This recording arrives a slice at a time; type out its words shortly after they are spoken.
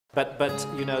But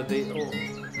you know,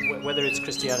 whether it's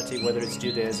Christianity, whether it's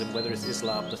Judaism, whether it's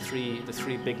Islam, the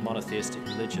three big monotheistic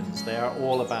religions, they are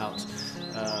all about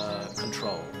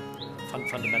control.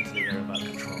 Fundamentally, they're about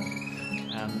control.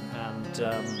 And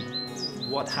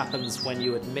what happens when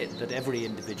you admit that every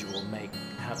individual may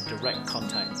have direct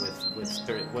contact with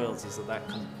spirit worlds is that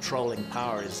controlling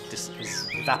power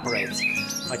evaporates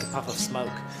like a puff of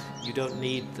smoke. You don't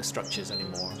need the structures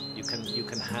anymore. You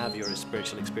can have your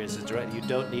spiritual experiences directly. You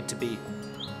don't need to be.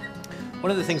 One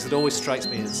of the things that always strikes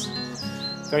me as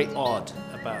very odd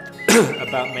about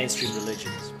about mainstream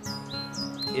religions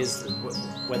is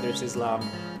whether it's Islam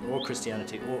or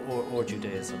Christianity or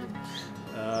Judaism,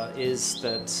 is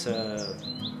that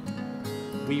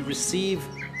we receive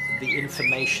the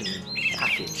information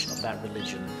package of that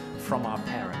religion from our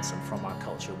parents and from our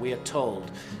culture. We are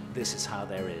told this is how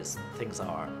things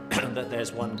are, that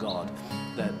there's one God,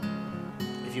 that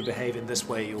if you behave in this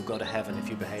way, you'll go to heaven. If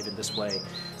you behave in this way,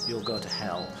 you'll go to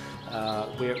hell.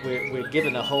 We're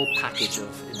given a whole package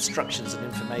of instructions and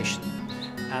information,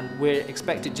 and we're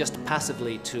expected just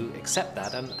passively to accept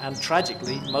that, and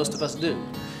tragically, most of us do.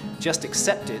 Just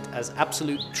accept it as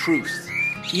absolute truth,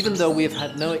 even though we have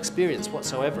had no experience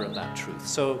whatsoever of that truth.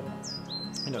 So,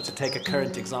 you know, to take a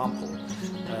current example,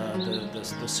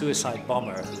 the suicide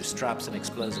bomber who straps an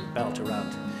explosive belt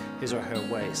around his or her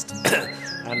waist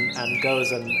and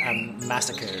goes and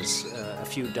massacres a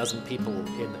few dozen people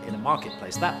in a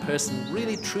marketplace, that person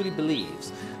really truly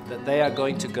believes that they are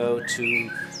going to go to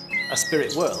a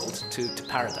spirit world, to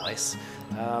paradise,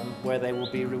 where they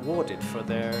will be rewarded for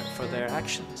their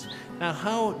actions. Now,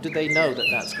 how do they know that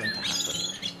that's going to happen?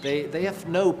 They have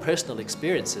no personal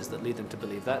experiences that lead them to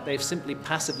believe that. They've simply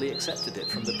passively accepted it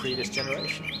from the previous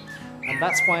generation. And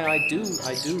that's why I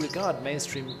do regard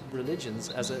mainstream religions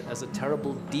as a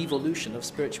terrible devolution of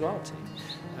spirituality,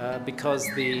 because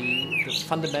the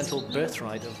fundamental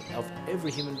birthright of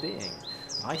every human being,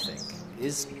 I think,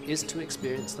 is to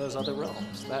experience those other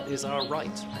realms. That is our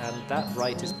right, and that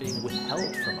right is being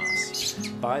withheld from us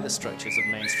by the structures of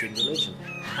mainstream religion,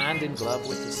 hand in glove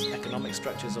with the economic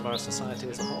structures of our society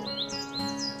as a whole.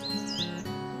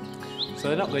 So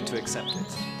they're not going to accept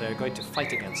it. They're going to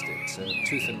fight against it,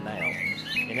 tooth and nail,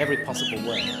 in every possible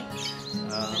way.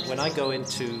 When I go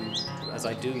into, as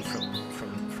I do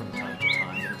from time to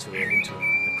time, into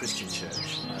a Christian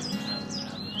church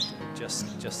and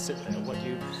just sit there,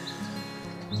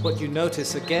 what you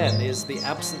notice again is the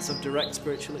absence of direct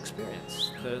spiritual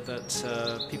experience.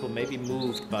 That people may be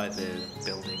moved by the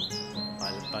building,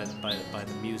 by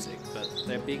the music, but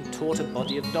they're being taught a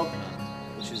body of dogma,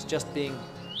 which is just being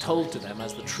told to them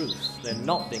as the truth. They're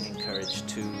not being encouraged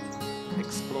to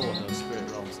explore those spirit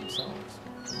realms themselves.